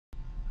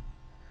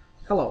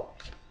Hello.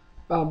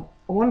 I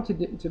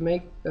wanted to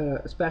make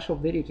a special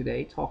video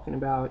today talking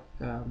about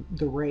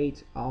the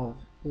rate of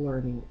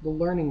learning, the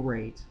learning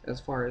rate as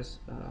far as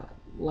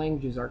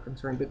languages are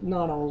concerned, but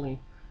not only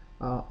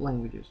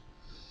languages.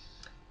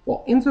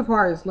 Well,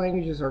 insofar as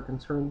languages are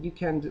concerned, we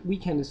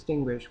can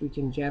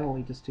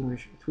generally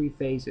distinguish three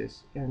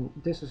phases, and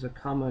this is a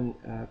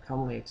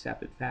commonly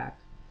accepted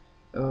fact: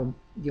 the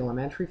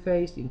elementary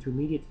phase, the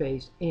intermediate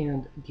phase,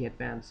 and the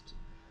advanced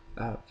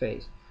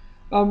phase.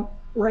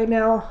 Right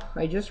now,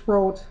 I just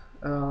wrote.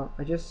 I've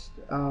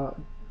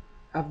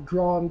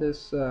drawn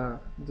this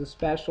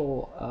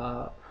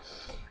special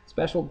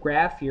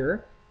graph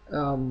here.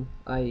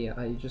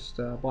 I just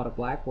bought a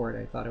blackboard.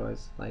 I thought it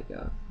was like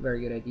a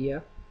very good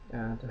idea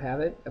to have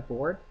it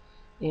aboard.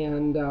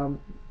 And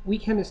we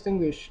can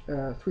distinguish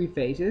three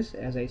phases,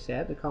 as I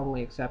said, the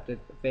commonly accepted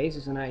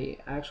phases, and I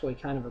actually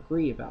kind of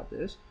agree about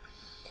this.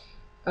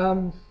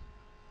 And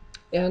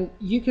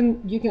you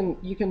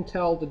can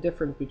tell the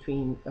difference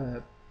between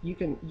you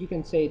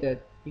can say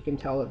that you can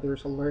tell that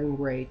there's a learning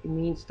rate. It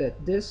means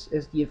that this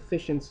is the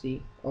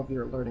efficiency of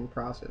your learning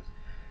process.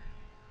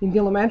 In the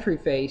elementary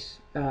phase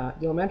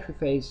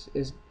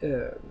is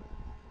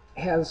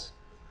has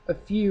a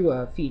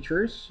few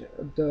features.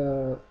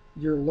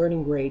 Your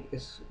learning rate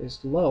is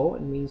low.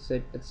 It means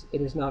that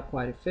it is not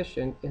quite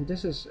efficient, and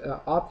this is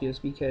obvious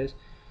because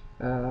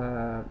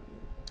from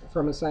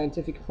a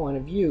scientific point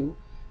of view,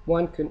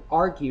 one can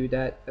argue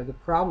that the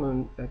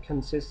problem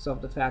consists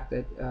of the fact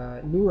that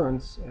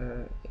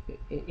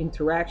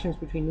interactions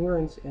between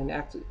neurons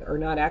are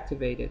not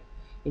activated.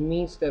 It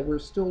means that we're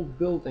still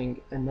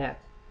building a net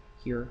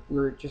here.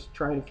 We're just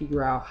trying to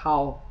figure out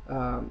how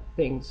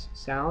things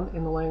sound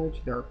in the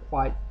language. There are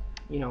quite,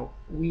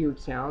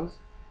 weird sounds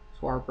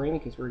to our brain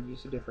because we're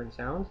used to different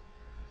sounds.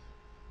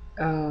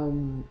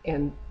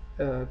 And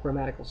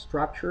grammatical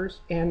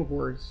structures and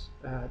words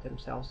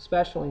themselves,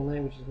 especially in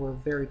languages were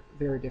very,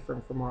 very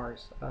different from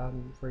ours.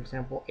 For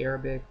example,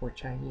 Arabic or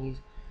Chinese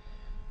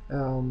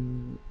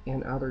and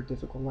other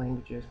difficult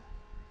languages.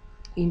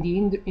 In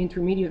the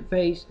intermediate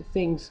phase,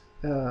 things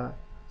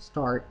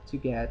start to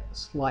get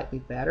slightly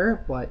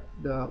better, but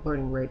the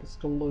learning rate is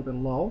still a little bit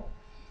low.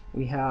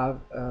 We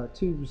have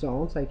two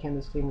zones I can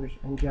distinguish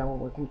in general.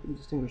 We can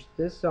distinguish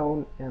this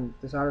zone and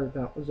this other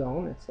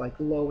zone. It's like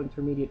low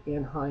intermediate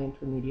and high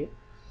intermediate.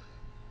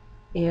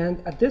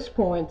 And at this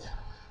point,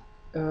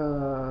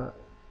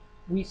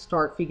 we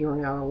start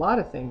figuring out a lot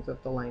of things of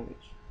the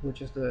language,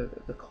 which is the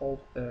called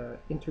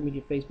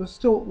intermediate phase. But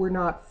still, we're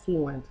not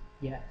fluent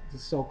yet, the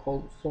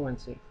so-called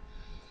fluency.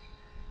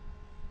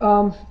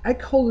 I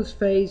call this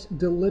phase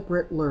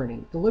deliberate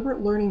learning. Deliberate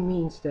learning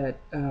means that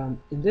in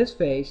this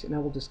phase, and I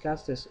will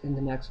discuss this in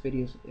the next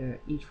videos,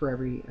 each for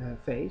every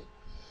phase,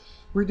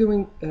 we're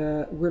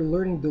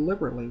learning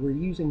deliberately. We're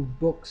using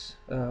books,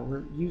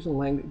 we're using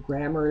language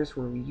grammars,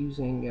 we're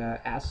using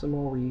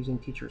ASIMO, we're using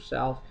Teach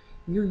Yourself.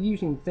 We're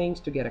using things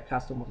to get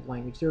accustomed with the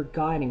language. They're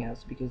guiding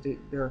us because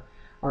there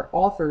are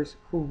authors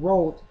who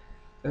wrote,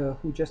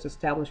 who just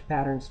established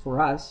patterns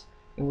for us,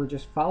 and we're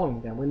just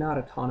following them. We're not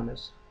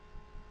autonomous.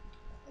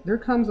 There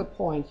comes a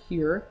point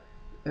here,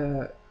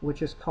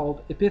 which is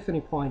called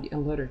epiphany point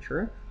in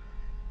literature,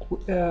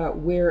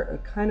 where a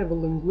kind of a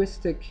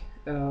linguistic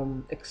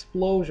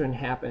explosion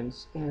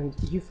happens, and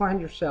you find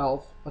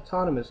yourself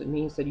autonomous. It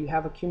means that you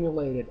have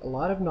accumulated a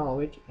lot of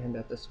knowledge, and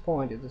at this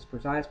point, at this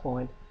precise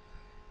point,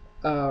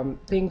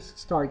 things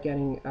start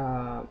getting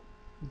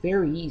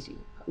very easy.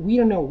 We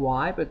don't know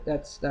why, but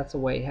that's the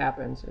way it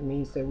happens. It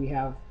means that we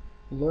have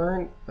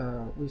learned,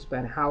 we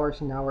spend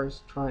hours and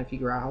hours trying to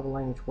figure out how the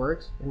language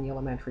works in the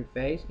elementary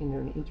phase, in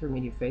the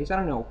intermediate phase. I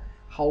don't know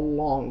how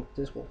long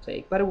this will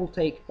take, but it will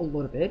take a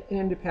little bit,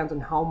 and it depends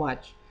on how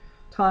much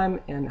time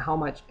and how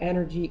much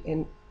energy,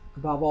 and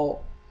above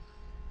all,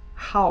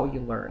 how you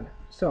learn.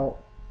 So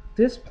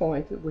this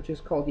point, which is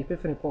called the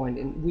epiphany point,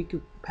 and we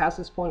could past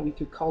this point, we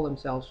could call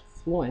themselves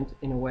fluent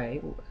in a way,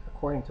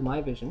 according to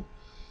my vision,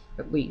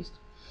 at least.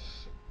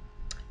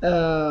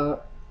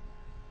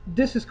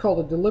 This is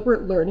called a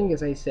deliberate learning,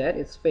 as I said.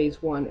 It's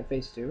phase one and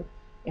phase two.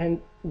 And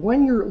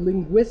when you're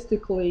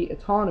linguistically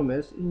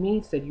autonomous, it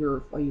means that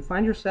you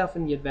find yourself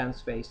in the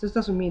advanced phase. This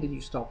doesn't mean that you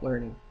stop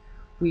learning.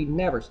 We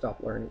never stop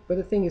learning. But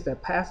the thing is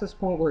that past this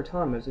point, we're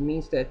autonomous. It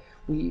means that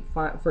we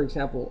find, for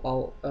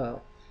example,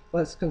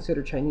 let's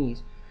consider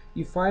Chinese.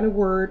 You find a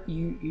word,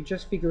 you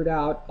just figured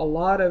out a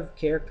lot of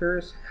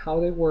characters, how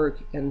they work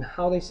and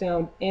how they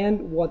sound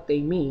and what they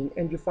mean,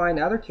 and you find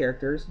other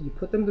characters, you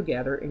put them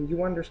together, and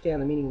you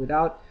understand the meaning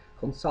without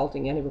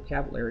consulting any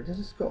vocabulary. This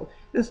is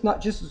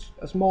not just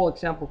a small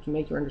example to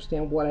make you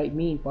understand what I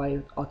mean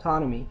by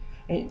autonomy.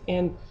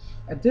 And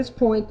at this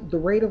point, the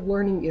rate of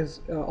learning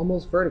is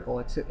almost vertical.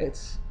 It's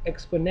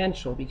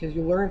exponential, because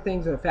you learn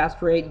things at a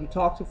fast rate. You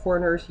talk to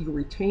foreigners, you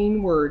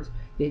retain words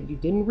that you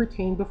didn't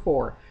retain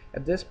before.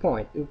 At this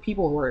point,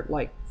 people who are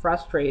like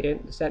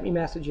frustrated send me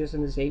messages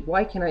and they say,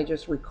 why can't I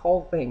just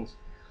recall things?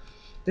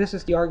 This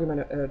is the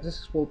argument.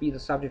 This will be the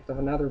subject of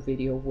another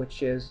video,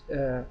 which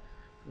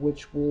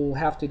will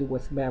have to do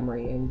with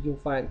memory, and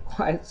you'll find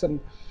quite some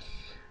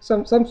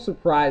some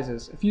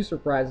surprises, a few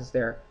surprises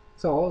there.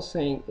 So I was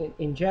saying,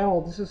 in general,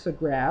 this is a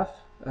graph.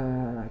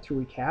 To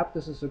recap,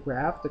 this is a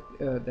graph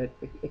that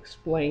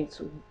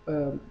explains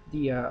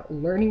the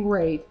learning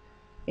rate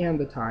and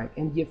the time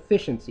and the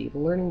efficiency. The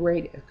learning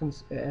rate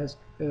comes as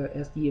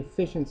the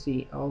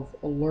efficiency of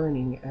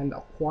learning and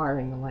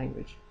acquiring a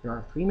language. There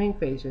are three main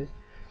phases.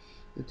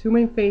 The two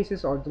main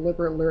phases are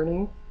deliberate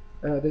learning,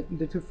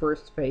 the two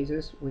first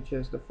phases, which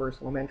is the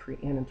first elementary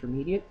and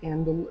intermediate,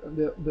 and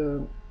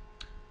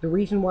the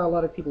reason why a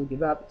lot of people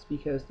give up is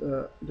because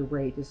the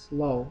rate is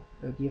low.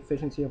 The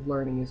efficiency of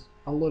learning is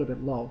a little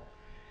bit low.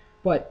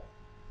 But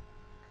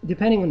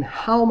depending on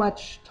how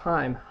much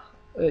time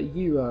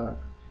you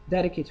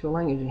dedicate to a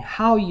language and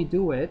how you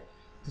do it,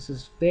 this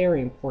is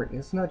very important.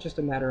 It's not just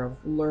a matter of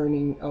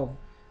learning, of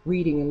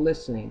reading and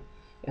listening.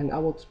 And I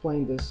will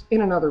explain this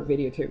in another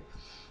video too.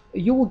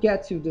 You will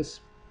get to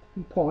this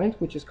point,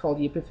 which is called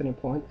the epiphany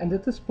point, and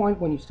at this point,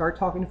 when you start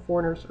talking to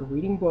foreigners or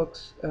reading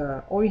books,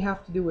 all you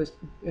have to do is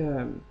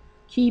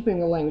keeping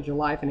the language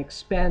alive and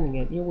expanding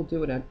it. You will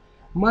do it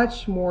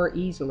much more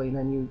easily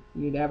than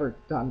you'd ever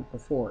done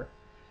before,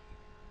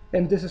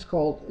 and this is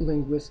called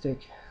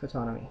linguistic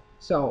autonomy.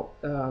 So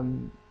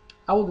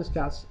I will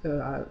discuss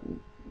the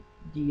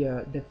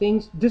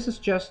things. This is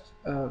just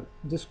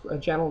a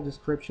general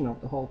description of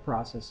the whole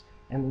process,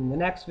 and in the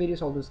next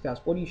videos I'll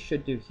discuss what you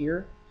should do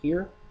here,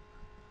 here,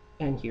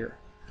 and here.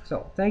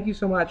 So thank you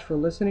so much for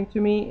listening to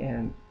me,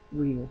 and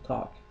we will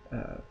talk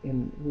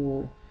and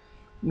we'll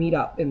meet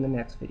up in the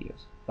next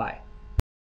videos. Bye.